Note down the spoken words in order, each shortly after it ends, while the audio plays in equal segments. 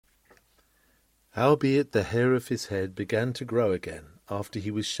Howbeit the hair of his head began to grow again after he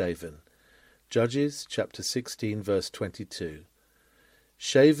was shaven. Judges chapter 16 verse 22.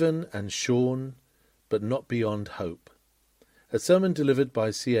 Shaven and shorn, but not beyond hope. A sermon delivered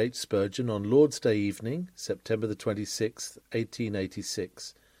by C. H. Spurgeon on Lord's Day evening, September the 26th,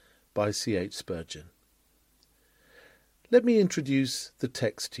 1886, by C. H. Spurgeon. Let me introduce the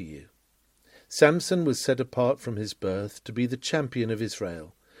text to you. Samson was set apart from his birth to be the champion of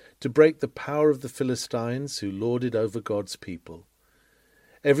Israel, to break the power of the Philistines who lorded over God's people.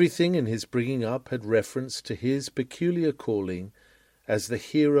 Everything in his bringing up had reference to his peculiar calling as the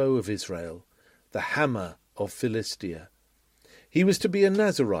hero of Israel, the hammer of Philistia. He was to be a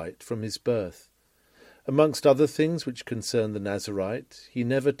Nazirite from his birth. Amongst other things which concern the Nazirite, he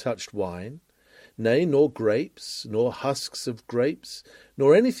never touched wine, nay, nor grapes, nor husks of grapes,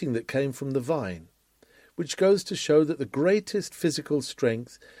 nor anything that came from the vine, which goes to show that the greatest physical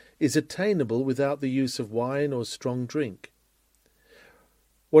strength is attainable without the use of wine or strong drink.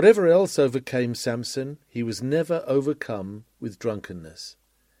 Whatever else overcame Samson, he was never overcome with drunkenness.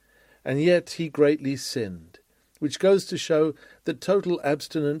 And yet he greatly sinned, which goes to show that total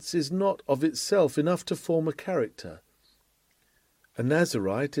abstinence is not of itself enough to form a character. A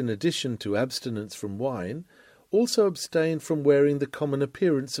Nazirite, in addition to abstinence from wine, also abstained from wearing the common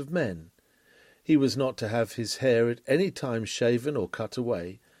appearance of men. He was not to have his hair at any time shaven or cut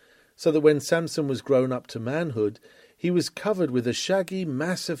away, so that when Samson was grown up to manhood, he was covered with a shaggy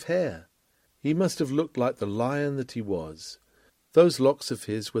mass of hair. He must have looked like the lion that he was. Those locks of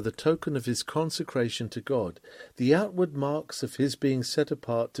his were the token of his consecration to God, the outward marks of his being set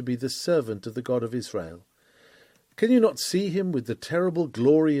apart to be the servant of the God of Israel. Can you not see him with the terrible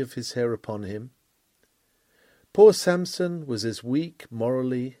glory of his hair upon him? Poor Samson was as weak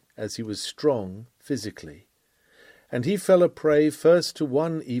morally as he was strong physically, and he fell a prey first to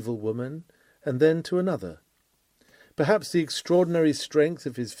one evil woman and then to another. Perhaps the extraordinary strength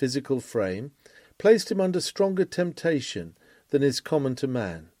of his physical frame placed him under stronger temptation than is common to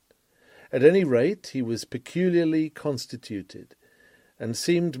man. At any rate, he was peculiarly constituted, and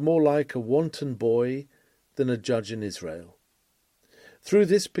seemed more like a wanton boy than a judge in Israel. Through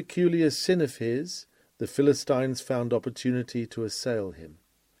this peculiar sin of his, the Philistines found opportunity to assail him.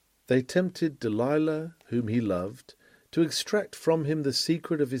 They tempted Delilah, whom he loved, to extract from him the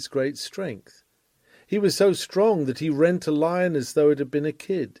secret of his great strength. He was so strong that he rent a lion as though it had been a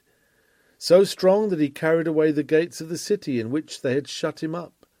kid, so strong that he carried away the gates of the city in which they had shut him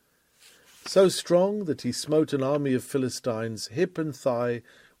up, so strong that he smote an army of Philistines hip and thigh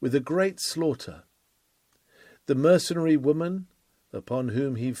with a great slaughter. The mercenary woman, upon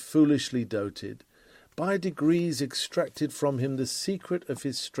whom he foolishly doted, by degrees extracted from him the secret of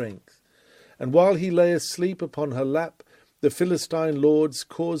his strength, and while he lay asleep upon her lap, the Philistine lords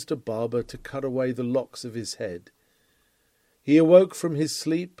caused a barber to cut away the locks of his head. He awoke from his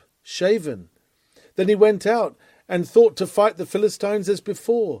sleep, shaven. Then he went out and thought to fight the Philistines as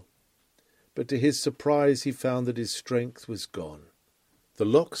before. But to his surprise he found that his strength was gone. The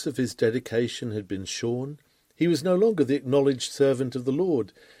locks of his dedication had been shorn. He was no longer the acknowledged servant of the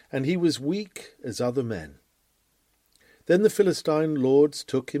Lord, and he was weak as other men. Then the Philistine lords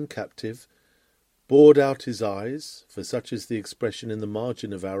took him captive, bored out his eyes, for such is the expression in the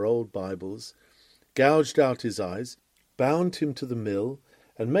margin of our old Bibles, gouged out his eyes, bound him to the mill,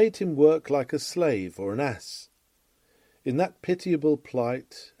 and made him work like a slave or an ass. In that pitiable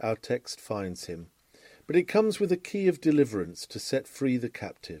plight our text finds him, but it comes with a key of deliverance to set free the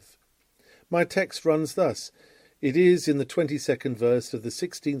captive. My text runs thus. It is in the 22nd verse of the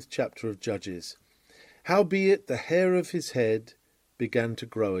 16th chapter of Judges. Howbeit the hair of his head began to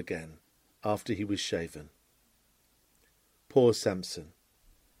grow again after he was shaven. Poor Samson.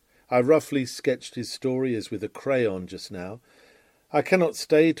 I roughly sketched his story as with a crayon just now. I cannot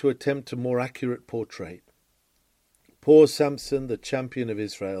stay to attempt a more accurate portrait. Poor Samson, the champion of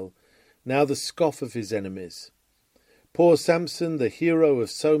Israel, now the scoff of his enemies. Poor Samson, the hero of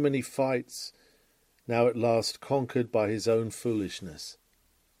so many fights, now at last conquered by his own foolishness.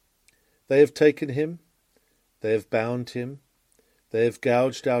 They have taken him, they have bound him, they have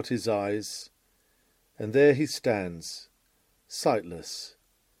gouged out his eyes, and there he stands, sightless,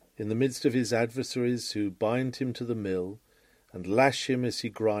 in the midst of his adversaries who bind him to the mill and lash him as he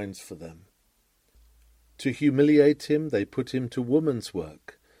grinds for them. To humiliate him they put him to woman's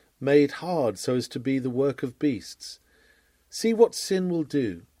work, made hard so as to be the work of beasts. See what sin will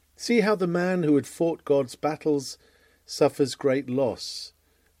do. See how the man who had fought God's battles suffers great loss,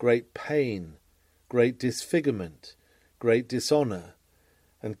 great pain, great disfigurement, great dishonour,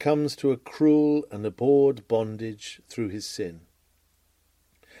 and comes to a cruel and abhorred bondage through his sin.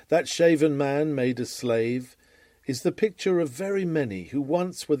 That shaven man made a slave is the picture of very many who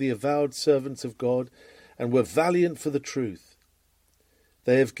once were the avowed servants of God and were valiant for the truth.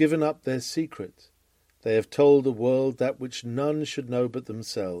 They have given up their secret. They have told the world that which none should know but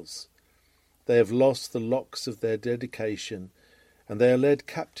themselves. They have lost the locks of their dedication, and they are led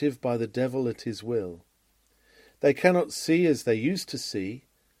captive by the devil at his will. They cannot see as they used to see.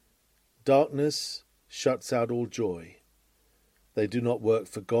 Darkness shuts out all joy. They do not work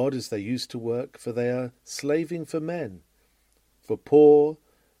for God as they used to work, for they are slaving for men, for poor,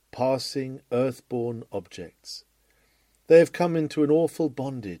 passing, earth-born objects. They have come into an awful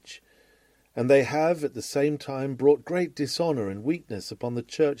bondage, and they have at the same time brought great dishonour and weakness upon the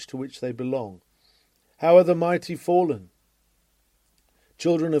church to which they belong. How are the mighty fallen?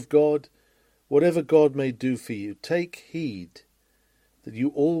 Children of God, whatever God may do for you, take heed that you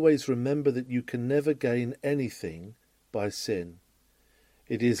always remember that you can never gain anything by sin.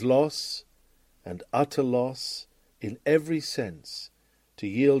 It is loss, and utter loss, in every sense, to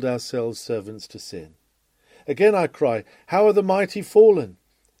yield ourselves servants to sin. Again I cry, how are the mighty fallen?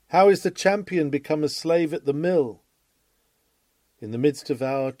 How is the champion become a slave at the mill? In the midst of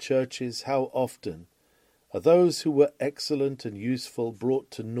our churches, how often are those who were excellent and useful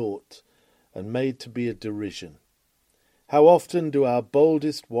brought to naught and made to be a derision? How often do our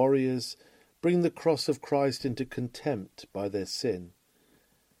boldest warriors bring the cross of Christ into contempt by their sin?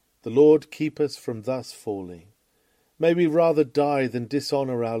 The Lord keep us from thus falling. May we rather die than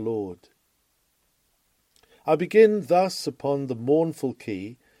dishonour our Lord. I begin thus upon the mournful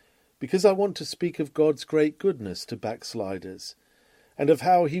key because I want to speak of God's great goodness to backsliders and of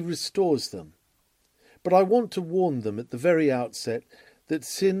how he restores them. But I want to warn them at the very outset that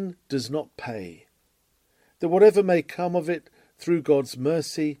sin does not pay, that whatever may come of it through God's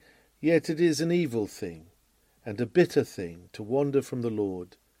mercy, yet it is an evil thing and a bitter thing to wander from the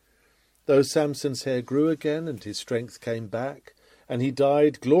Lord. Though Samson's hair grew again and his strength came back, and he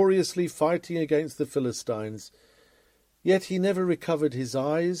died gloriously fighting against the Philistines, yet he never recovered his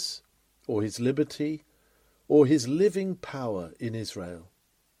eyes, or his liberty, or his living power in Israel.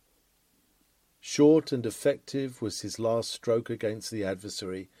 Short and effective was his last stroke against the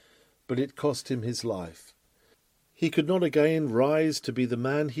adversary, but it cost him his life. He could not again rise to be the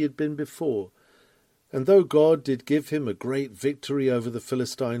man he had been before, and though God did give him a great victory over the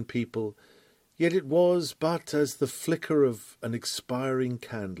Philistine people, yet it was but as the flicker of an expiring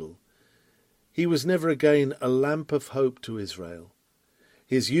candle. He was never again a lamp of hope to Israel.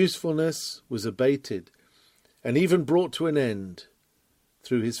 His usefulness was abated, and even brought to an end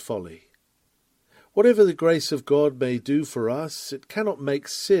through his folly. Whatever the grace of God may do for us, it cannot make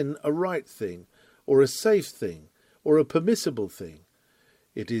sin a right thing, or a safe thing, or a permissible thing.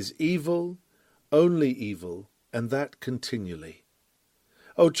 It is evil, only evil, and that continually.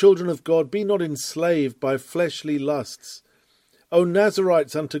 O children of God, be not enslaved by fleshly lusts. O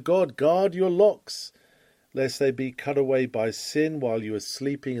Nazarites unto God, guard your locks, lest they be cut away by sin while you are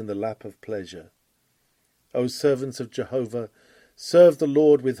sleeping in the lap of pleasure. O servants of Jehovah, serve the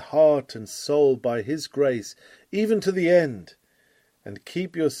Lord with heart and soul by his grace, even to the end, and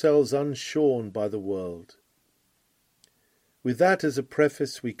keep yourselves unshorn by the world. With that as a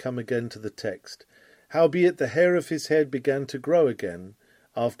preface we come again to the text. Howbeit the hair of his head began to grow again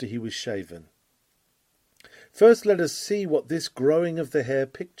after he was shaven. First let us see what this growing of the hair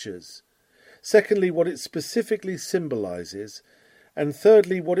pictures. Secondly, what it specifically symbolizes. And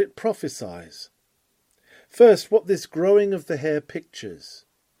thirdly, what it prophesies. First, what this growing of the hair pictures.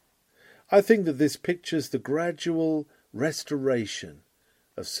 I think that this pictures the gradual restoration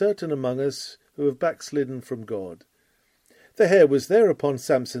of certain among us who have backslidden from God. The hair was there upon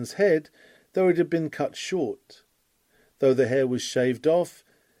Samson's head, though it had been cut short. Though the hair was shaved off,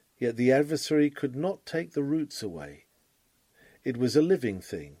 yet the adversary could not take the roots away. It was a living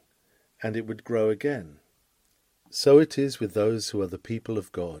thing, and it would grow again. So it is with those who are the people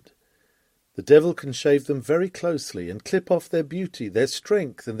of God. The devil can shave them very closely and clip off their beauty, their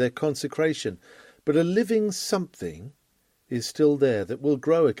strength, and their consecration, but a living something is still there that will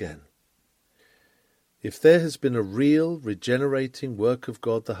grow again. If there has been a real regenerating work of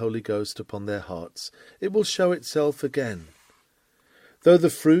God the Holy Ghost upon their hearts, it will show itself again. Though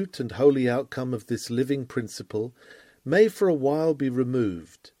the fruit and holy outcome of this living principle may for a while be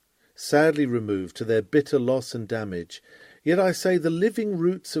removed, sadly removed to their bitter loss and damage, yet I say the living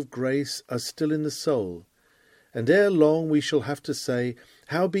roots of grace are still in the soul, and ere long we shall have to say,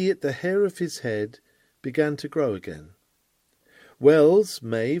 howbeit the hair of his head began to grow again. Wells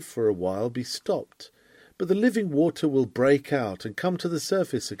may for a while be stopped, but the living water will break out and come to the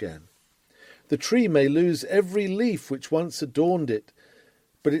surface again. The tree may lose every leaf which once adorned it,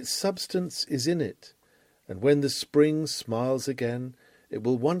 but its substance is in it, and when the spring smiles again, it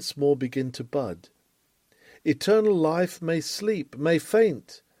will once more begin to bud. Eternal life may sleep, may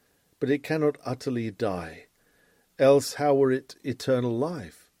faint, but it cannot utterly die. Else how were it eternal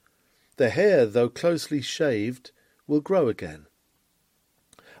life? The hair, though closely shaved, will grow again.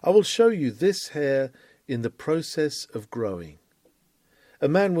 I will show you this hair in the process of growing. A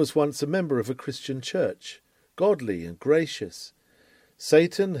man was once a member of a Christian church, godly and gracious.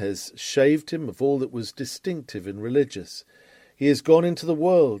 Satan has shaved him of all that was distinctive and religious. He has gone into the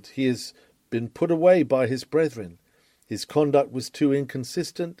world. He has been put away by his brethren. His conduct was too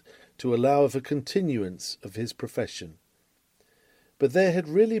inconsistent to allow of a continuance of his profession. But there had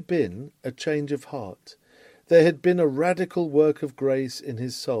really been a change of heart. There had been a radical work of grace in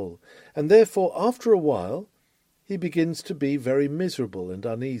his soul, and therefore, after a while, he begins to be very miserable and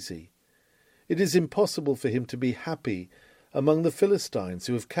uneasy. It is impossible for him to be happy among the Philistines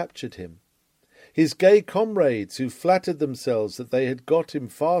who have captured him. His gay comrades, who flattered themselves that they had got him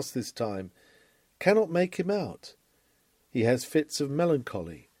fast this time, cannot make him out. He has fits of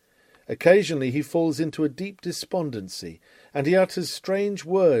melancholy. Occasionally he falls into a deep despondency, and he utters strange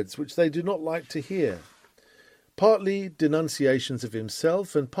words which they do not like to hear. Partly denunciations of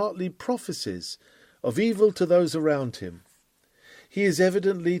himself, and partly prophecies of evil to those around him. He is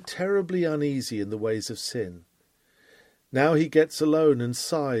evidently terribly uneasy in the ways of sin. Now he gets alone and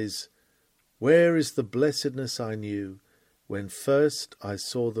sighs, "Where is the blessedness I knew when first I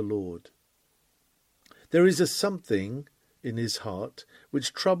saw the Lord?" There is a something in his heart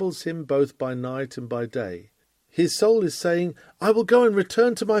which troubles him both by night and by day. His soul is saying, "I will go and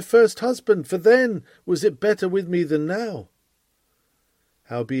return to my first husband, for then was it better with me than now."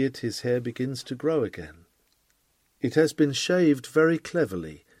 Howbeit his hair begins to grow again. It has been shaved very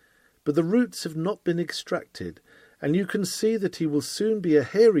cleverly, but the roots have not been extracted, and you can see that he will soon be a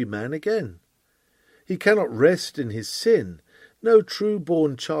hairy man again. He cannot rest in his sin. No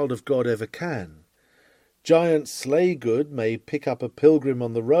true-born child of God ever can. Giant Slaygood may pick up a pilgrim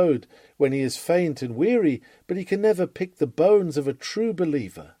on the road when he is faint and weary, but he can never pick the bones of a true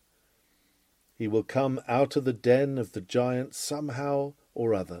believer. He will come out of the den of the giant somehow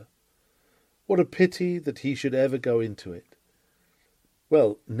or other. What a pity that he should ever go into it.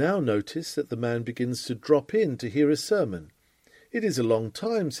 Well, now notice that the man begins to drop in to hear a sermon. It is a long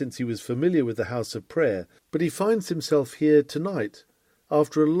time since he was familiar with the house of prayer, but he finds himself here tonight,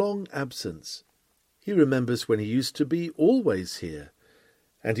 after a long absence. He remembers when he used to be always here,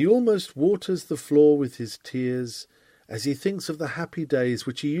 and he almost waters the floor with his tears as he thinks of the happy days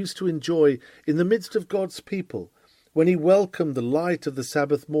which he used to enjoy in the midst of God's people, when he welcomed the light of the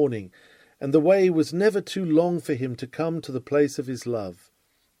Sabbath morning, and the way was never too long for him to come to the place of his love.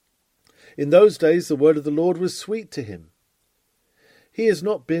 In those days the word of the Lord was sweet to him. He has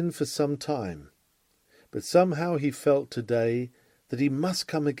not been for some time, but somehow he felt today that he must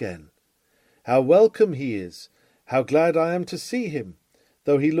come again. How welcome he is! How glad I am to see him,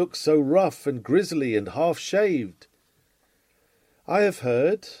 though he looks so rough and grizzly and half-shaved. I have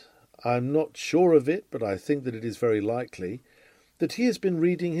heard, I am not sure of it, but I think that it is very likely, that he has been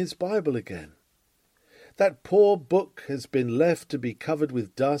reading his Bible again. That poor book has been left to be covered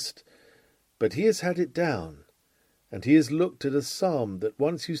with dust, but he has had it down, and he has looked at a psalm that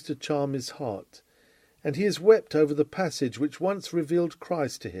once used to charm his heart, and he has wept over the passage which once revealed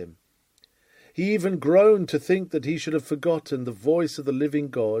Christ to him. He even groaned to think that he should have forgotten the voice of the living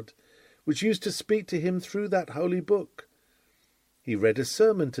God, which used to speak to him through that holy book. He read a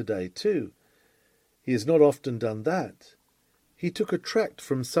sermon today, too. He has not often done that. He took a tract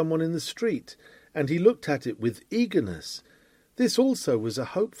from someone in the street, and he looked at it with eagerness. This also was a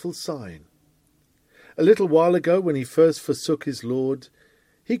hopeful sign. A little while ago, when he first forsook his Lord,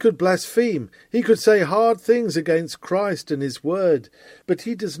 he could blaspheme, he could say hard things against Christ and his word, but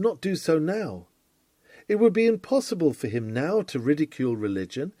he does not do so now. It would be impossible for him now to ridicule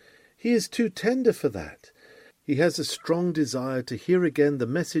religion. He is too tender for that. He has a strong desire to hear again the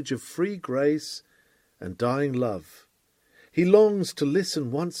message of free grace and dying love. He longs to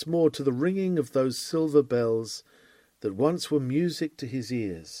listen once more to the ringing of those silver bells that once were music to his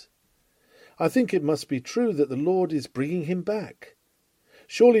ears. I think it must be true that the Lord is bringing him back.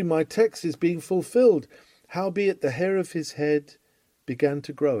 Surely my text is being fulfilled, howbeit the hair of his head began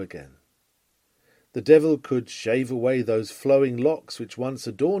to grow again. The devil could shave away those flowing locks which once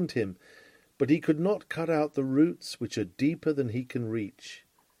adorned him, but he could not cut out the roots which are deeper than he can reach.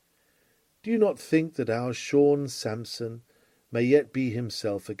 Do you not think that our shorn Samson may yet be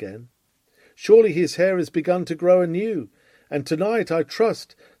himself again? Surely his hair has begun to grow anew, and tonight I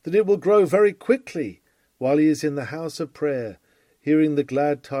trust that it will grow very quickly while he is in the house of prayer, hearing the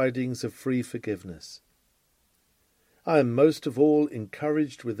glad tidings of free forgiveness. I am most of all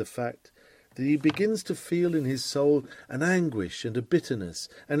encouraged with the fact that he begins to feel in his soul an anguish and a bitterness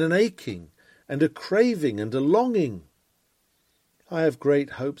and an aching and a craving and a longing. I have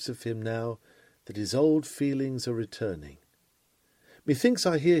great hopes of him now that his old feelings are returning. Methinks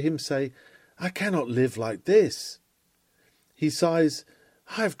I hear him say, "I cannot live like this." He sighs,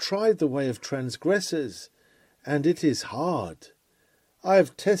 "I have tried the way of transgressors, and it is hard. I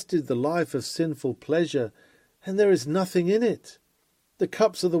have tested the life of sinful pleasure, and there is nothing in it. The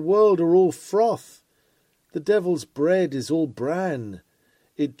cups of the world are all froth. The devil's bread is all bran.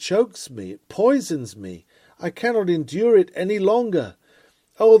 It chokes me, it poisons me. I cannot endure it any longer.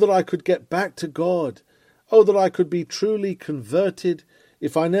 Oh, that I could get back to God. Oh, that I could be truly converted,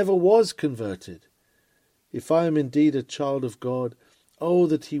 if I never was converted. If I am indeed a child of God, oh,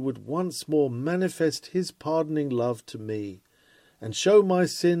 that he would once more manifest his pardoning love to me, and show my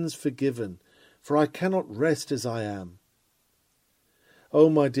sins forgiven, for I cannot rest as I am. Oh,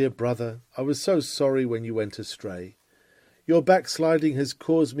 my dear brother, I was so sorry when you went astray. Your backsliding has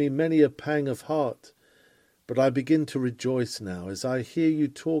caused me many a pang of heart, but I begin to rejoice now as I hear you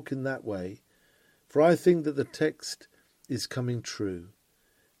talk in that way, for I think that the text is coming true.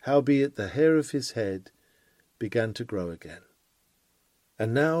 Howbeit the hair of his head began to grow again.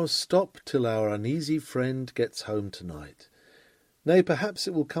 And now stop till our uneasy friend gets home tonight. Nay, perhaps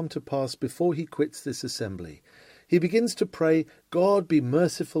it will come to pass before he quits this assembly. He begins to pray, "God be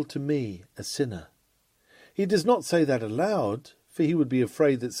merciful to me, a sinner." He does not say that aloud, for he would be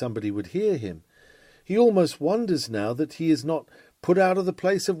afraid that somebody would hear him. He almost wonders now that he is not put out of the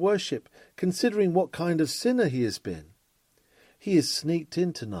place of worship, considering what kind of sinner he has been. He is sneaked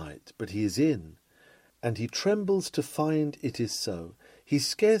in tonight, but he is in, and he trembles to find it is so. He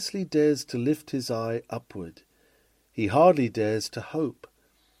scarcely dares to lift his eye upward. He hardly dares to hope.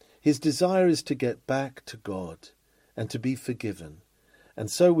 His desire is to get back to God and to be forgiven, and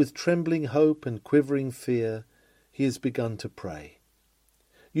so with trembling hope and quivering fear he has begun to pray.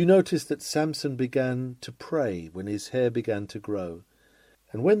 You notice that Samson began to pray when his hair began to grow,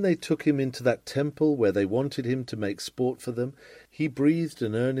 and when they took him into that temple where they wanted him to make sport for them, he breathed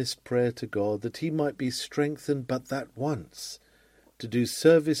an earnest prayer to God that he might be strengthened but that once, to do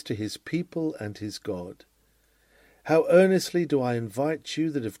service to his people and his God. How earnestly do I invite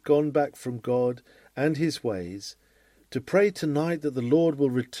you that have gone back from God and his ways, to pray tonight that the Lord will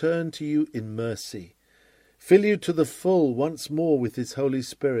return to you in mercy, fill you to the full once more with his Holy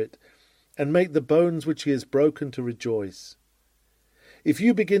Spirit, and make the bones which he has broken to rejoice. If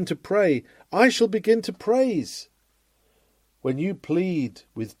you begin to pray, I shall begin to praise. When you plead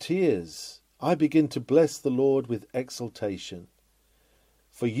with tears, I begin to bless the Lord with exultation.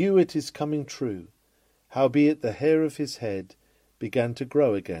 For you it is coming true, howbeit the hair of his head began to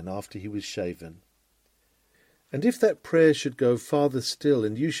grow again after he was shaven. And if that prayer should go farther still,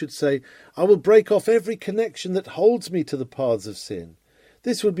 and you should say, I will break off every connection that holds me to the paths of sin,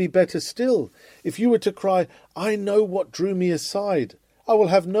 this would be better still. If you were to cry, I know what drew me aside, I will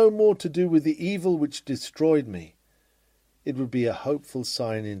have no more to do with the evil which destroyed me, it would be a hopeful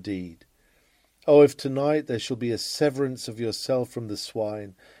sign indeed. Oh, if tonight there shall be a severance of yourself from the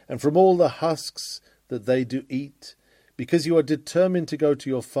swine, and from all the husks that they do eat, because you are determined to go to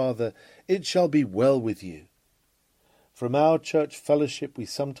your Father, it shall be well with you. From our church fellowship we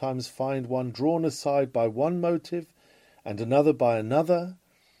sometimes find one drawn aside by one motive, and another by another.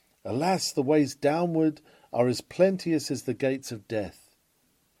 Alas, the ways downward are as plenteous as the gates of death.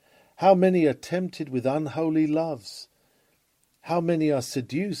 How many are tempted with unholy loves? How many are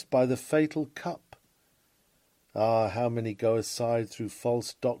seduced by the fatal cup? Ah, how many go aside through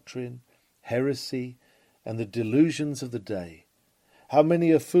false doctrine, heresy, and the delusions of the day? How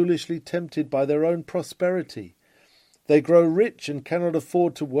many are foolishly tempted by their own prosperity? They grow rich and cannot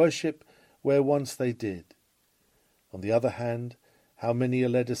afford to worship where once they did. On the other hand, how many are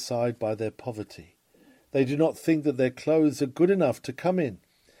led aside by their poverty? They do not think that their clothes are good enough to come in,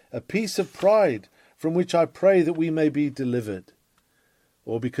 a piece of pride from which I pray that we may be delivered.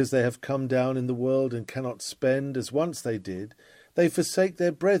 Or because they have come down in the world and cannot spend as once they did, they forsake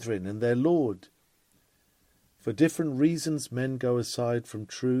their brethren and their Lord. For different reasons men go aside from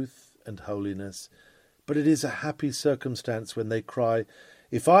truth and holiness, but it is a happy circumstance when they cry,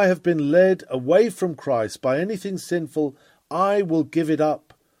 If I have been led away from Christ by anything sinful, I will give it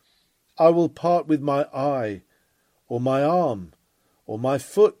up. I will part with my eye, or my arm, or my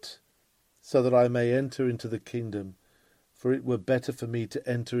foot, so that I may enter into the kingdom. For it were better for me to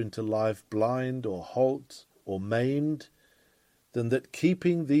enter into life blind, or halt, or maimed, than that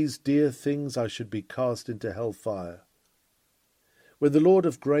keeping these dear things I should be cast into hell fire. When the Lord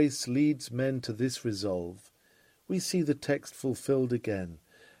of grace leads men to this resolve, we see the text fulfilled again.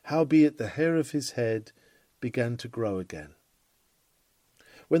 Howbeit the hair of his head began to grow again.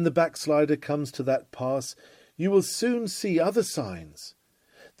 When the backslider comes to that pass, you will soon see other signs.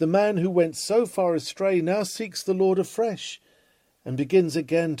 The man who went so far astray now seeks the Lord afresh, and begins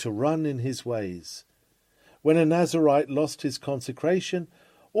again to run in his ways. When a Nazarite lost his consecration,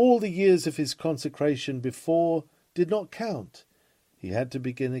 all the years of his consecration before did not count. He had to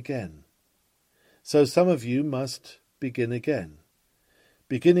begin again. So some of you must begin again.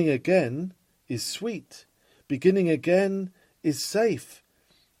 Beginning again is sweet. Beginning again is safe.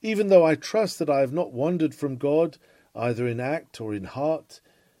 Even though I trust that I have not wandered from God, either in act or in heart,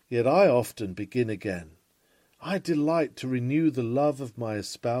 yet I often begin again. I delight to renew the love of my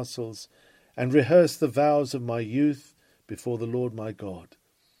espousals and rehearse the vows of my youth before the Lord my God.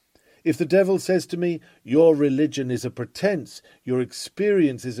 If the devil says to me, "Your religion is a pretense, your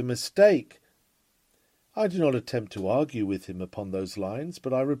experience is a mistake," I do not attempt to argue with him upon those lines,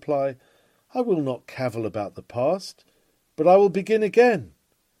 but I reply, I will not cavil about the past, but I will begin again.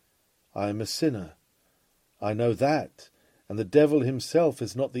 I am a sinner. I know that, and the devil himself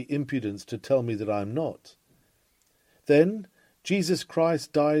has not the impudence to tell me that I am not. Then Jesus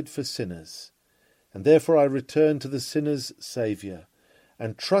Christ died for sinners, and therefore I return to the sinner's Saviour,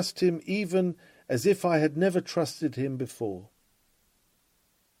 and trust him even as if I had never trusted him before.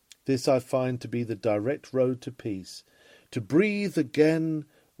 This I find to be the direct road to peace. To breathe again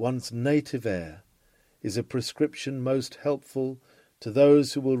one's native air is a prescription most helpful to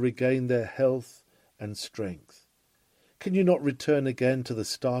those who will regain their health and strength. Can you not return again to the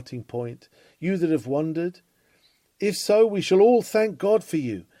starting point, you that have wandered? If so, we shall all thank God for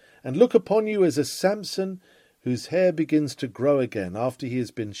you, and look upon you as a Samson whose hair begins to grow again after he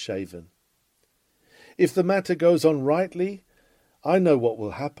has been shaven. If the matter goes on rightly, I know what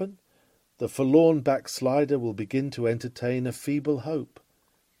will happen. The forlorn backslider will begin to entertain a feeble hope.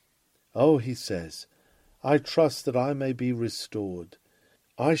 Oh, he says, I trust that I may be restored.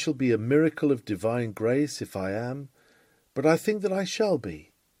 I shall be a miracle of divine grace if I am, but I think that I shall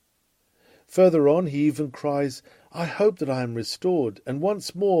be. Further on, he even cries, I hope that I am restored, and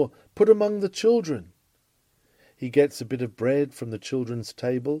once more put among the children. He gets a bit of bread from the children's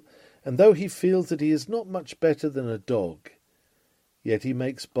table, and though he feels that he is not much better than a dog, yet he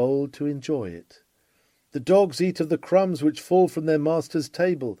makes bold to enjoy it. The dogs eat of the crumbs which fall from their master's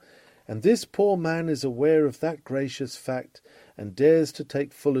table, and this poor man is aware of that gracious fact and dares to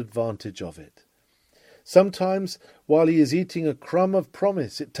take full advantage of it. Sometimes, while he is eating a crumb of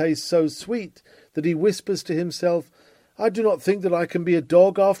promise, it tastes so sweet that he whispers to himself, I do not think that I can be a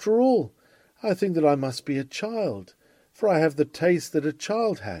dog after all. I think that I must be a child, for I have the taste that a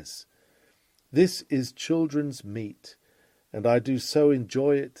child has. This is children's meat, and I do so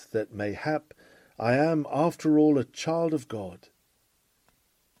enjoy it that mayhap I am after all a child of God.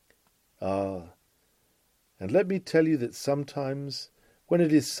 Ah, and let me tell you that sometimes, when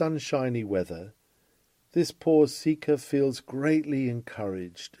it is sunshiny weather, this poor seeker feels greatly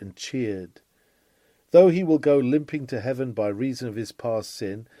encouraged and cheered. Though he will go limping to heaven by reason of his past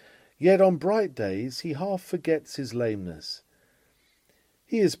sin, yet on bright days he half forgets his lameness.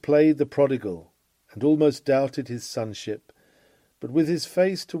 He has played the prodigal, and almost doubted his sonship, but with his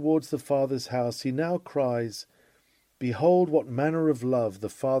face towards the Father's house he now cries, Behold what manner of love the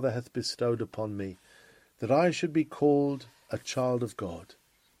Father hath bestowed upon me, that I should be called a child of God.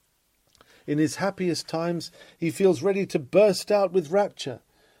 In his happiest times he feels ready to burst out with rapture,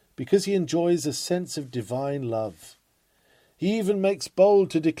 because he enjoys a sense of divine love. He even makes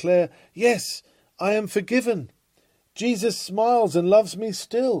bold to declare, Yes, I am forgiven. Jesus smiles and loves me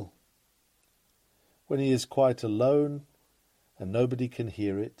still. When he is quite alone and nobody can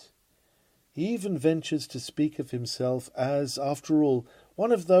hear it, he even ventures to speak of himself as, after all,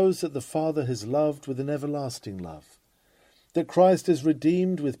 one of those that the Father has loved with an everlasting love, that Christ has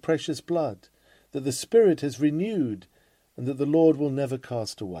redeemed with precious blood, that the Spirit has renewed, and that the Lord will never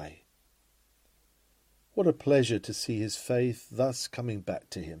cast away. What a pleasure to see his faith thus coming back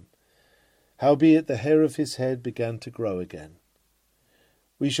to him. Howbeit the hair of his head began to grow again.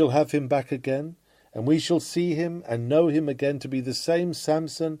 We shall have him back again, and we shall see him and know him again to be the same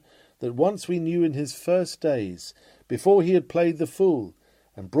Samson that once we knew in his first days, before he had played the fool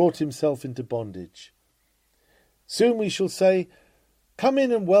and brought himself into bondage. Soon we shall say, Come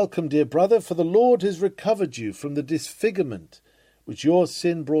in and welcome, dear brother, for the Lord has recovered you from the disfigurement which your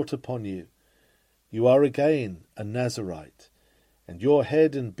sin brought upon you. You are again a Nazarite, and your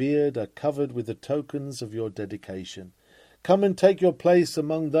head and beard are covered with the tokens of your dedication. Come and take your place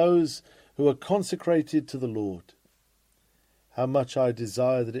among those who are consecrated to the Lord. How much I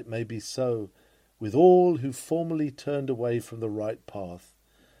desire that it may be so with all who formerly turned away from the right path,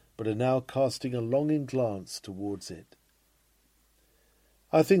 but are now casting a longing glance towards it.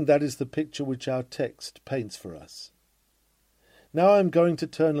 I think that is the picture which our text paints for us. Now I am going to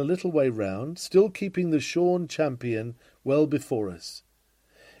turn a little way round, still keeping the shorn champion well before us.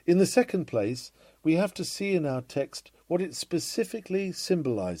 In the second place, we have to see in our text what it specifically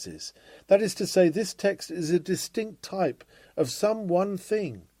symbolizes. That is to say, this text is a distinct type of some one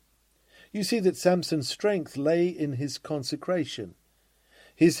thing. You see that Samson's strength lay in his consecration.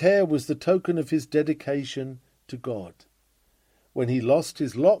 His hair was the token of his dedication to God. When he lost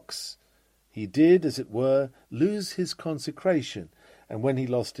his locks, he did, as it were, lose his consecration, and when he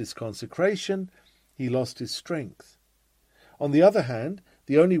lost his consecration, he lost his strength. On the other hand,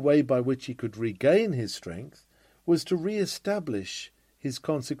 the only way by which he could regain his strength was to re-establish his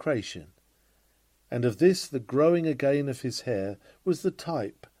consecration, and of this the growing again of his hair was the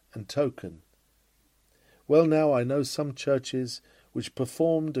type and token. Well, now I know some churches which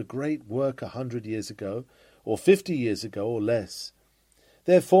performed a great work 100 years ago, or 50 years ago, or less.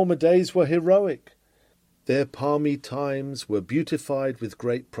 Their former days were heroic. Their palmy times were beautified with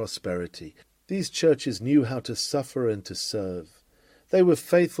great prosperity. These churches knew how to suffer and to serve. They were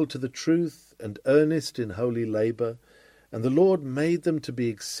faithful to the truth and earnest in holy labour, and the Lord made them to be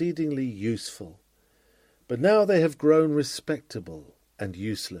exceedingly useful. But now they have grown respectable and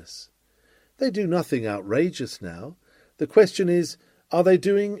useless. They do nothing outrageous now. The question is, are they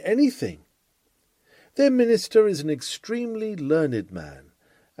doing anything? Their minister is an extremely learned man,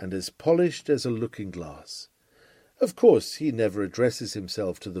 and as polished as a looking-glass. Of course, he never addresses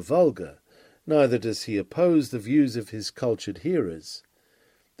himself to the vulgar, neither does he oppose the views of his cultured hearers.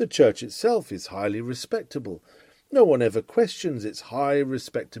 The church itself is highly respectable. No one ever questions its high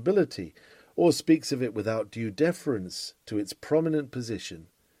respectability, or speaks of it without due deference to its prominent position.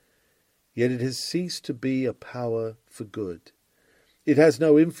 Yet it has ceased to be a power for good. It has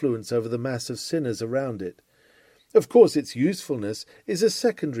no influence over the mass of sinners around it. Of course, its usefulness is a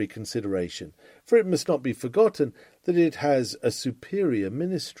secondary consideration, for it must not be forgotten that it has a superior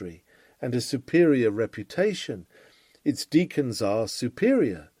ministry and a superior reputation. Its deacons are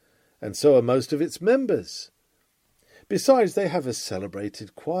superior, and so are most of its members. Besides, they have a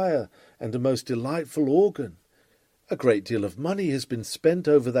celebrated choir and a most delightful organ. A great deal of money has been spent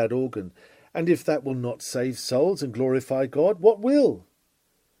over that organ, and if that will not save souls and glorify God, what will?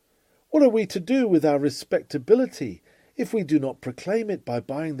 What are we to do with our respectability if we do not proclaim it by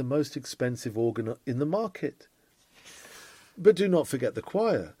buying the most expensive organ in the market? But do not forget the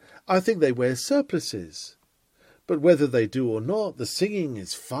choir. I think they wear surplices. But whether they do or not, the singing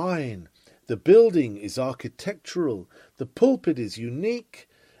is fine, the building is architectural, the pulpit is unique,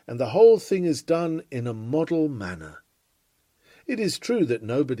 and the whole thing is done in a model manner. It is true that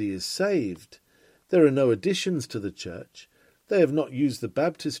nobody is saved. There are no additions to the church. They have not used the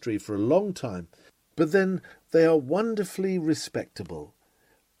baptistry for a long time, but then they are wonderfully respectable.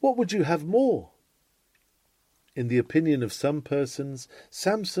 What would you have more? In the opinion of some persons,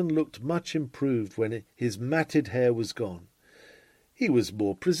 Samson looked much improved when his matted hair was gone. He was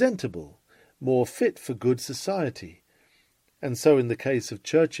more presentable, more fit for good society. And so in the case of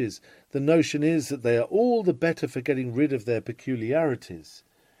churches, the notion is that they are all the better for getting rid of their peculiarities.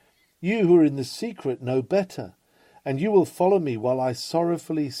 You who are in the secret know better, and you will follow me while I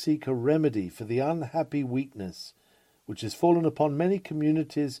sorrowfully seek a remedy for the unhappy weakness which has fallen upon many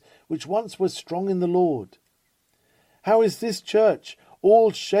communities which once were strong in the Lord. How is this church,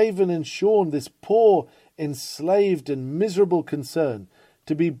 all shaven and shorn, this poor, enslaved and miserable concern,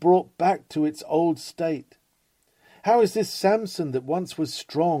 to be brought back to its old state? How is this Samson that once was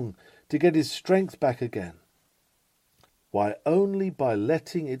strong to get his strength back again? Why, only by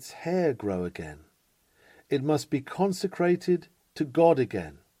letting its hair grow again. It must be consecrated to God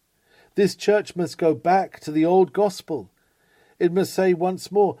again. This church must go back to the old gospel. It must say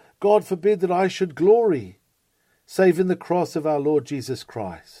once more, God forbid that I should glory, save in the cross of our Lord Jesus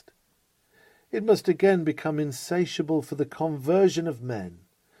Christ. It must again become insatiable for the conversion of men.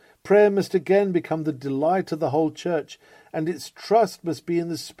 Prayer must again become the delight of the whole church, and its trust must be in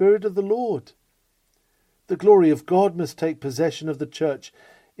the Spirit of the Lord. The glory of God must take possession of the church,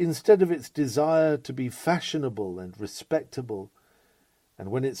 instead of its desire to be fashionable and respectable, and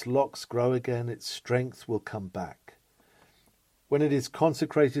when its locks grow again, its strength will come back. When it is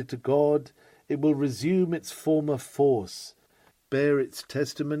consecrated to God, it will resume its former force, bear its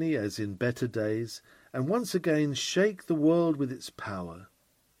testimony as in better days, and once again shake the world with its power.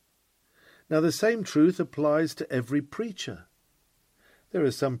 Now the same truth applies to every preacher. There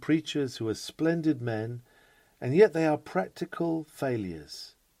are some preachers who are splendid men, and yet they are practical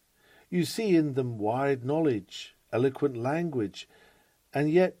failures. You see in them wide knowledge, eloquent language, and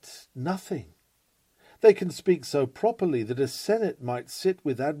yet nothing. They can speak so properly that a senate might sit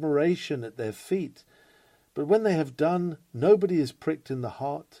with admiration at their feet, but when they have done, nobody is pricked in the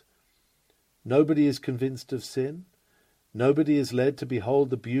heart, nobody is convinced of sin, nobody is led to behold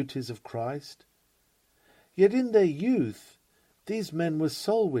the beauties of Christ. Yet in their youth, these men were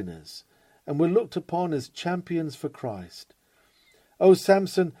soul winners, and were looked upon as champions for Christ. O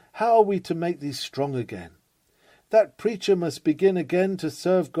Samson, how are we to make thee strong again? That preacher must begin again to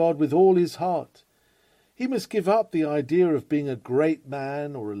serve God with all his heart. He must give up the idea of being a great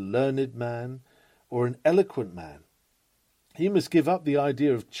man or a learned man or an eloquent man. He must give up the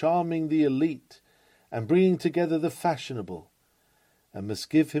idea of charming the elite and bringing together the fashionable, and must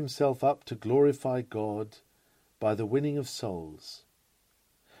give himself up to glorify God by the winning of souls.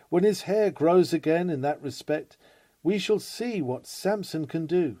 When his hair grows again in that respect, we shall see what Samson can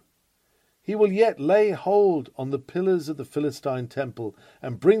do. He will yet lay hold on the pillars of the Philistine temple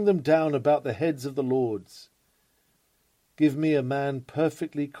and bring them down about the heads of the lords. Give me a man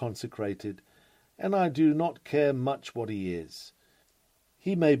perfectly consecrated, and I do not care much what he is.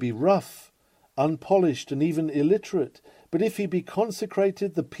 He may be rough, unpolished, and even illiterate, but if he be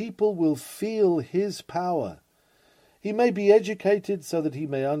consecrated, the people will feel his power. He may be educated so that he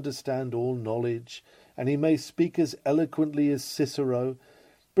may understand all knowledge, and he may speak as eloquently as Cicero,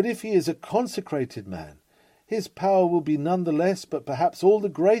 but if he is a consecrated man, his power will be none the less, but perhaps all the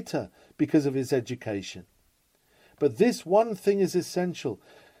greater, because of his education. But this one thing is essential.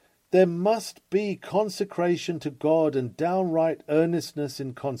 There must be consecration to God and downright earnestness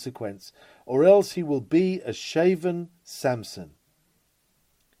in consequence, or else he will be a shaven Samson.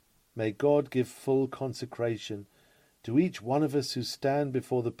 May God give full consecration to each one of us who stand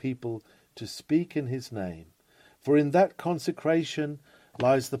before the people to speak in his name, for in that consecration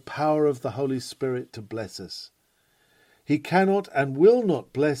lies the power of the Holy Spirit to bless us. He cannot and will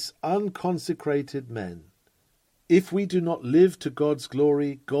not bless unconsecrated men. If we do not live to God's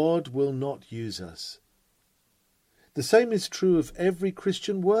glory, God will not use us. The same is true of every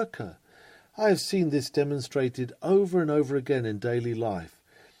Christian worker. I have seen this demonstrated over and over again in daily life.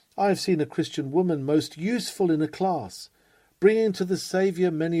 I have seen a Christian woman most useful in a class, bringing to the Saviour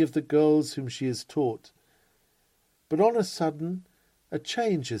many of the girls whom she has taught. But on a sudden, a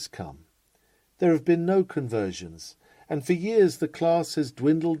change has come. There have been no conversions, and for years the class has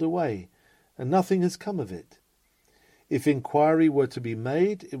dwindled away, and nothing has come of it. If inquiry were to be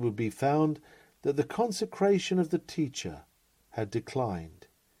made, it would be found that the consecration of the teacher had declined.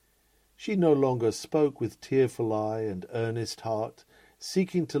 She no longer spoke with tearful eye and earnest heart,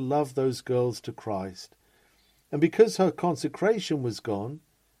 seeking to love those girls to Christ, and because her consecration was gone,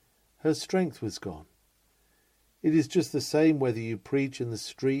 her strength was gone. It is just the same whether you preach in the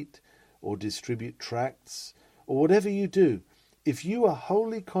street or distribute tracts or whatever you do. If you are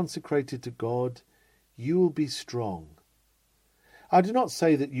wholly consecrated to God, you will be strong. I do not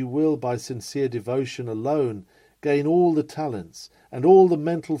say that you will, by sincere devotion alone, gain all the talents and all the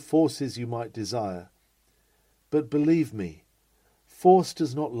mental forces you might desire. But believe me, force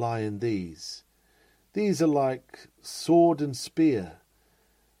does not lie in these. These are like sword and spear,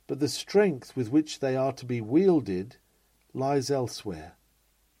 but the strength with which they are to be wielded lies elsewhere.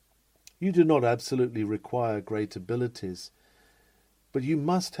 You do not absolutely require great abilities, but you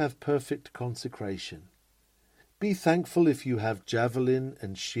must have perfect consecration. Be thankful if you have javelin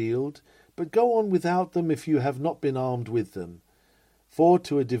and shield, but go on without them if you have not been armed with them. For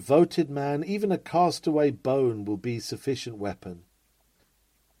to a devoted man, even a castaway bone will be sufficient weapon.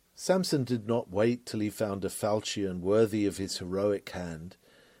 Samson did not wait till he found a falchion worthy of his heroic hand,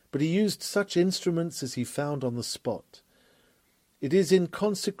 but he used such instruments as he found on the spot. It is in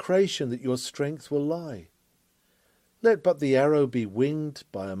consecration that your strength will lie. Let but the arrow be winged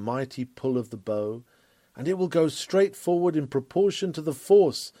by a mighty pull of the bow, and it will go straight forward in proportion to the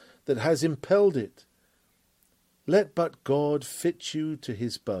force that has impelled it. Let but God fit you to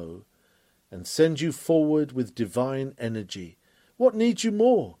his bow, and send you forward with divine energy. What needs you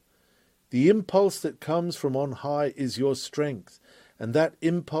more? The impulse that comes from on high is your strength, and that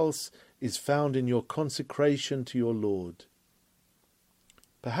impulse is found in your consecration to your Lord.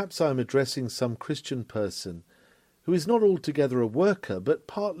 Perhaps I am addressing some Christian person who is not altogether a worker, but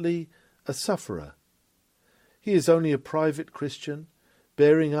partly a sufferer. He is only a private Christian,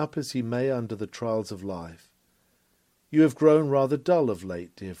 bearing up as he may under the trials of life. You have grown rather dull of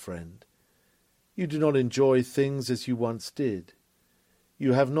late, dear friend. You do not enjoy things as you once did.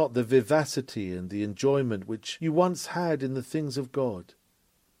 You have not the vivacity and the enjoyment which you once had in the things of God.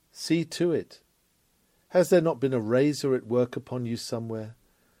 See to it. Has there not been a razor at work upon you somewhere?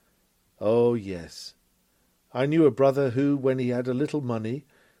 Oh, yes. I knew a brother who, when he had a little money,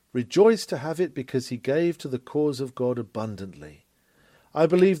 rejoiced to have it because he gave to the cause of God abundantly. I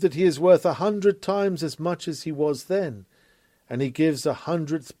believe that he is worth 100 times as much as he was then, and he gives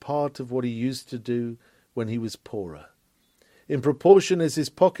 100th part of what he used to do when he was poorer. In proportion as his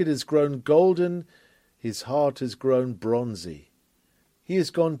pocket has grown golden, his heart has grown bronzy. He has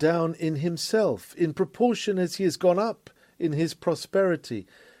gone down in himself, in proportion as he has gone up in his prosperity,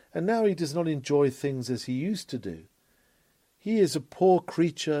 and now he does not enjoy things as he used to do. He is a poor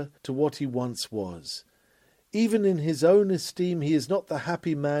creature to what he once was. Even in his own esteem he is not the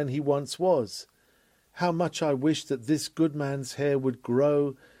happy man he once was. How much I wish that this good man's hair would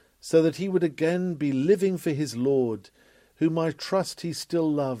grow, so that he would again be living for his Lord, whom I trust he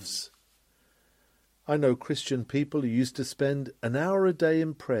still loves. I know Christian people who used to spend an hour a day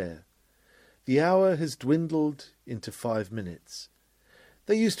in prayer. The hour has dwindled into 5 minutes.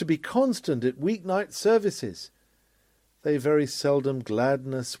 They used to be constant at weeknight services. They very seldom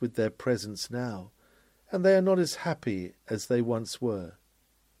gladden us with their presence now, and they are not as happy as they once were.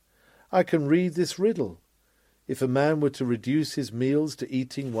 I can read this riddle. If a man were to reduce his meals to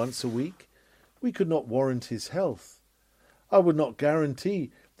eating once a week, we could not warrant his health. I would not guarantee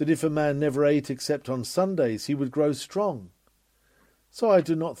that if a man never ate except on Sundays, he would grow strong. So I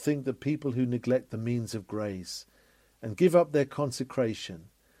do not think that people who neglect the means of grace and give up their consecration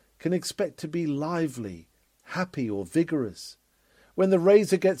can expect to be lively, happy or vigorous. When the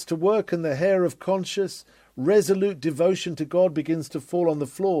razor gets to work and the hair of conscious, resolute devotion to God begins to fall on the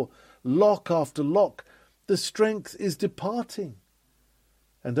floor, lock after lock, the strength is departing.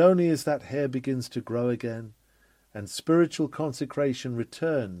 And only as that hair begins to grow again, and spiritual consecration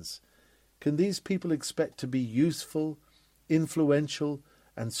returns, can these people expect to be useful, influential,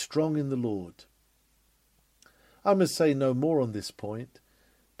 and strong in the Lord. I must say no more on this point,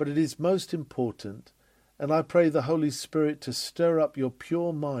 but it is most important, and I pray the Holy Spirit to stir up your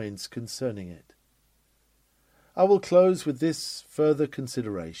pure minds concerning it. I will close with this further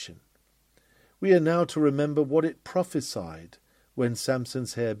consideration. We are now to remember what it prophesied when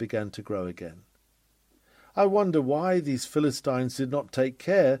Samson's hair began to grow again. I wonder why these Philistines did not take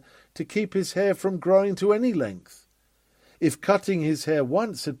care to keep his hair from growing to any length. If cutting his hair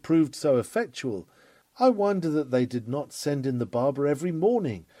once had proved so effectual, I wonder that they did not send in the barber every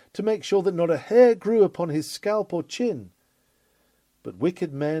morning to make sure that not a hair grew upon his scalp or chin. But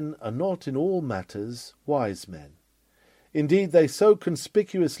wicked men are not in all matters wise men. Indeed, they so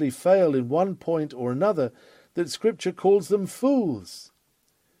conspicuously fail in one point or another that Scripture calls them fools.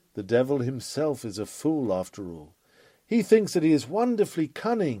 The devil himself is a fool after all. He thinks that he is wonderfully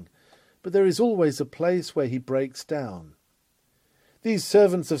cunning, but there is always a place where he breaks down. These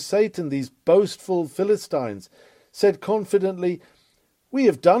servants of Satan, these boastful Philistines, said confidently, "We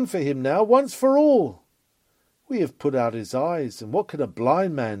have done for him now once for all. We have put out his eyes, and what can a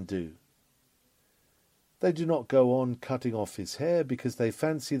blind man do?" They do not go on cutting off his hair because they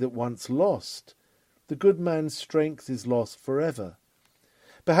fancy that once lost, the good man's strength is lost forever.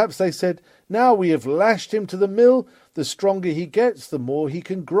 Perhaps they said, "Now we have lashed him to the mill, the stronger he gets, the more he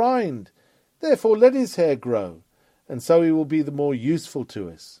can grind. Therefore let his hair grow, and so he will be the more useful to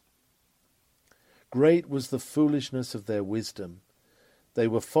us." Great was the foolishness of their wisdom. They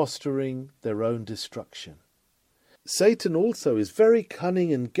were fostering their own destruction. Satan also is very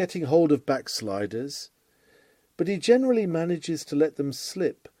cunning in getting hold of backsliders, but he generally manages to let them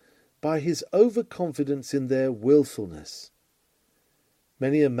slip by his overconfidence in their willfulness.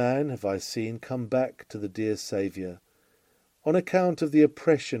 Many a man have I seen come back to the dear Saviour on account of the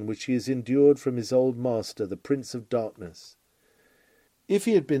oppression which he has endured from his old master, the Prince of Darkness. If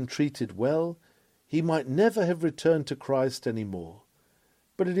he had been treated well, he might never have returned to Christ any more.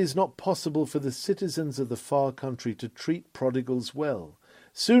 But it is not possible for the citizens of the far country to treat prodigals well.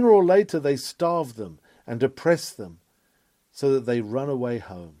 Sooner or later they starve them and oppress them, so that they run away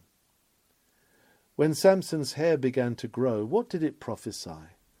home. When Samson's hair began to grow, what did it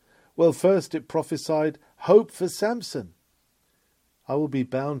prophesy? Well, first it prophesied hope for Samson. I will be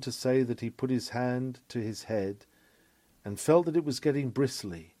bound to say that he put his hand to his head and felt that it was getting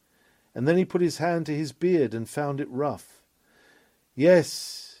bristly, and then he put his hand to his beard and found it rough.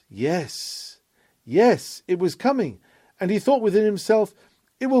 Yes, it was coming, and he thought within himself,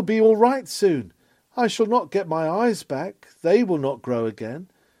 "It will be all right soon. I shall not get my eyes back. They will not grow again.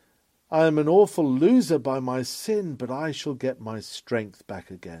 I am an awful loser by my sin, but I shall get my strength back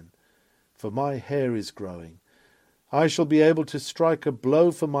again, for my hair is growing. I shall be able to strike a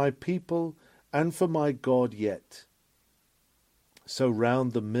blow for my people and for my God yet." So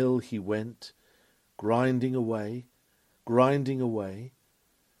round the mill he went, grinding away,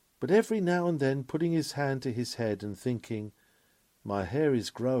 but every now and then putting his hand to his head and thinking, "My hair is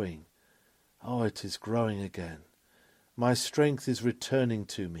growing. Oh, it is growing again. My strength is returning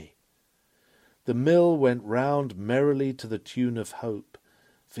to me." The mill went round merrily to the tune of hope,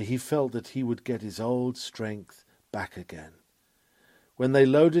 for he felt that he would get his old strength back again. When they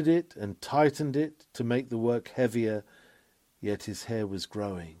loaded it and tightened it to make the work heavier, yet his hair was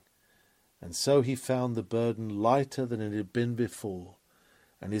growing, and so he found the burden lighter than it had been before,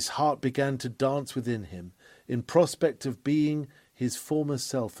 and his heart began to dance within him in prospect of being his former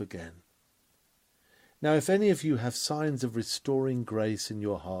self again. Now, if any of you have signs of restoring grace in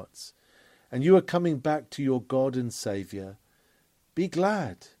your hearts, and you are coming back to your God and Saviour, be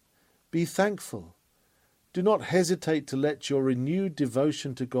glad, be thankful. Do not hesitate to let your renewed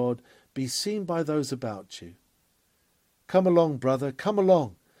devotion to God be seen by those about you. Come along, brother, come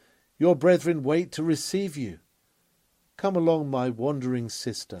along. Your brethren wait to receive you. Come along, my wandering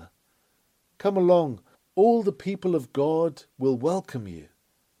sister. Come along, all the people of God will welcome you.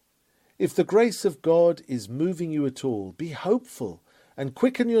 If the grace of God is moving you at all, be hopeful and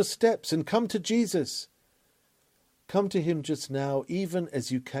quicken your steps and come to Jesus. Come to him just now, even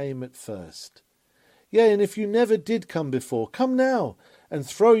as you came at first. Yea, and if you never did come before, come now and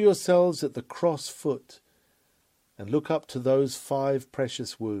throw yourselves at the cross foot and look up to those 5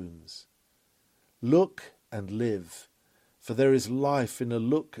 precious wounds. Look and live, for there is life in a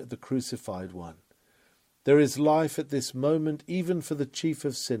look at the crucified one. There is life at this moment even for the chief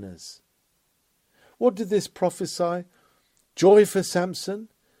of sinners. What did this prophesy? Joy for Samson,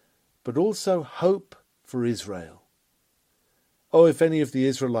 but also hope for Israel. Oh, if any of the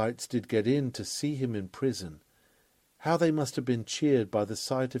Israelites did get in to see him in prison, how they must have been cheered by the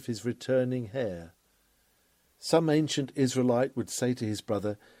sight of his returning hair. Some ancient Israelite would say to his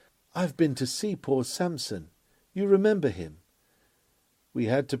brother, "I've been to see poor Samson. You remember him? We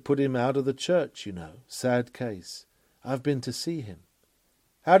had to put him out of the church, you know. Sad case. I've been to see him."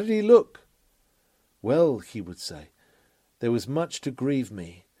 "How did he look?" "Well," he would say, "there was much to grieve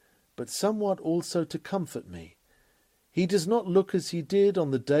me, but somewhat also to comfort me. He does not look as he did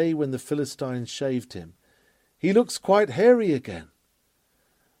on the day when the Philistines shaved him. He looks quite hairy again."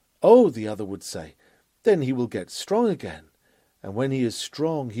 "Oh," the other would say, "then he will get strong again, and when he is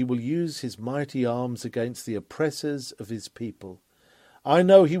strong he will use his mighty arms against the oppressors of his people. I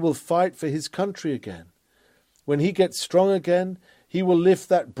know he will fight for his country again. When he gets strong again, he will lift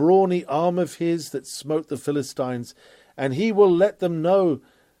that brawny arm of his that smote the Philistines, and he will let them know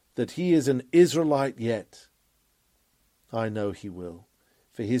that he is an Israelite yet. I know he will,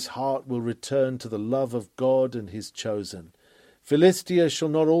 for his heart will return to the love of God and his chosen. Philistia shall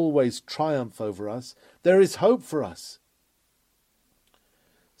not always triumph over us. There is hope for us."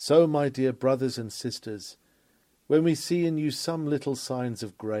 So, my dear brothers and sisters, when we see in you some little signs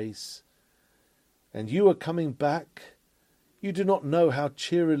of grace, and you are coming back, you do not know how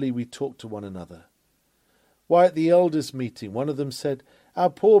cheerily we talk to one another. Why, at the elders' meeting, one of them said, "Our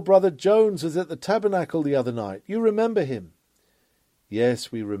poor brother Jones was at the tabernacle the other night. You remember him?"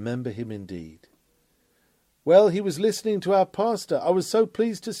 Yes, we remember him indeed. "Well, he was listening to our pastor. I was so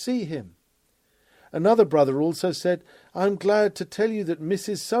pleased to see him." Another brother also said, "I'm glad to tell you that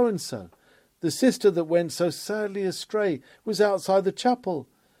Mrs. So-and-so, the sister that went so sadly astray, was outside the chapel,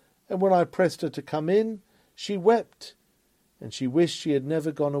 and when I pressed her to come in, she wept, and she wished she had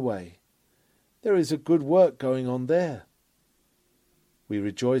never gone away. There is a good work going on there." We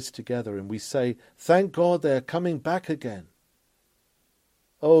rejoice together, and we say, "Thank God they are coming back again."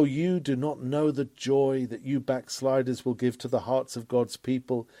 Oh, you do not know the joy that you backsliders will give to the hearts of God's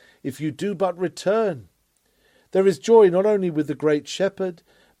people if you do but return. There is joy not only with the great shepherd,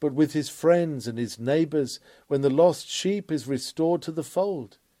 but with his friends and his neighbours when the lost sheep is restored to the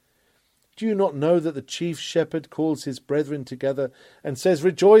fold. Do you not know that the chief shepherd calls his brethren together and says,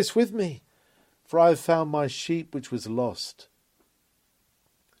 "Rejoice with me, for I have found my sheep which was lost"?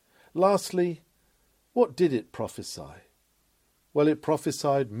 Lastly, what did it prophesy? Well, it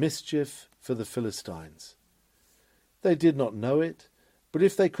prophesied mischief for the Philistines. They did not know it, but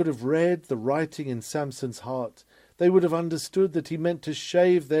if they could have read the writing in Samson's heart, they would have understood that he meant to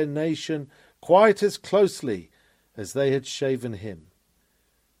shave their nation quite as closely as they had shaven him.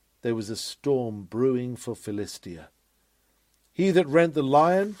 There was a storm brewing for Philistia. He that rent the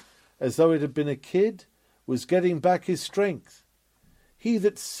lion as though it had been a kid was getting back his strength. He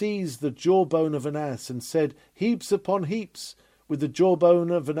that seized the jawbone of an ass and said, "Heaps upon heaps, with the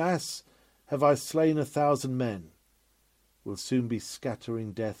jawbone of an ass have I slain 1,000 men," will soon be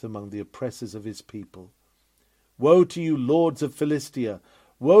scattering death among the oppressors of his people. Woe to you, lords of Philistia!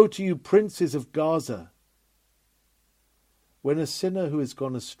 Woe to you, princes of Gaza! When a sinner who has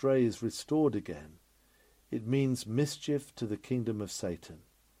gone astray is restored again, it means mischief to the kingdom of Satan.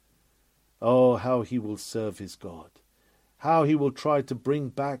 Oh, how he will serve his God! How he will try to bring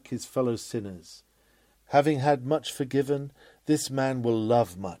back his fellow sinners. Having had much forgiven, this man will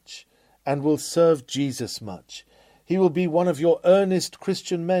love much, and will serve Jesus much. He will be one of your earnest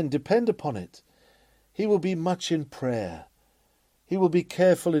Christian men, depend upon it. He will be much in prayer. He will be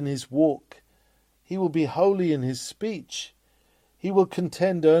careful in his walk. He will be holy in his speech. He will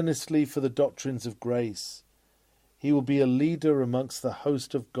contend earnestly for the doctrines of grace. He will be a leader amongst the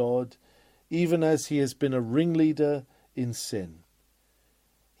host of God, even as he has been a ringleader in sin.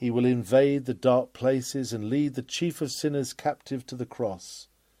 He will invade the dark places and lead the chief of sinners captive to the cross.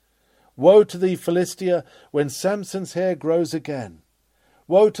 Woe to thee, Philistia, when Samson's hair grows again!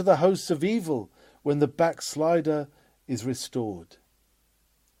 Woe to the hosts of evil when the backslider is restored!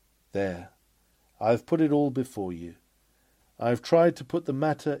 There, I have put it all before you. I have tried to put the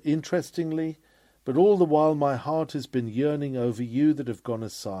matter interestingly, but all the while my heart has been yearning over you that have gone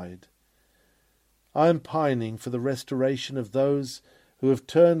aside. I am pining for the restoration of those who have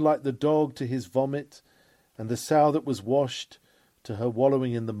turned like the dog to his vomit, and the sow that was washed to her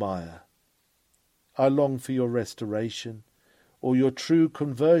wallowing in the mire. I long for your restoration, or your true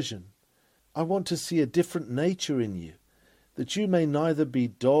conversion. I want to see a different nature in you, that you may neither be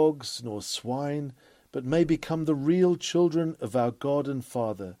dogs nor swine, but may become the real children of our God and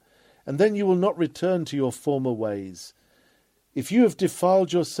Father, and then you will not return to your former ways. If you have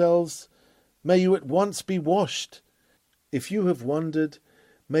defiled yourselves, may you at once be washed. If you have wandered,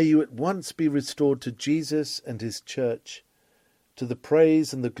 may you at once be restored to Jesus and his church, to the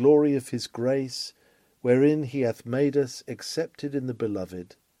praise and the glory of his grace, wherein he hath made us accepted in the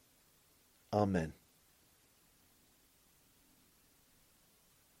Beloved. Amen.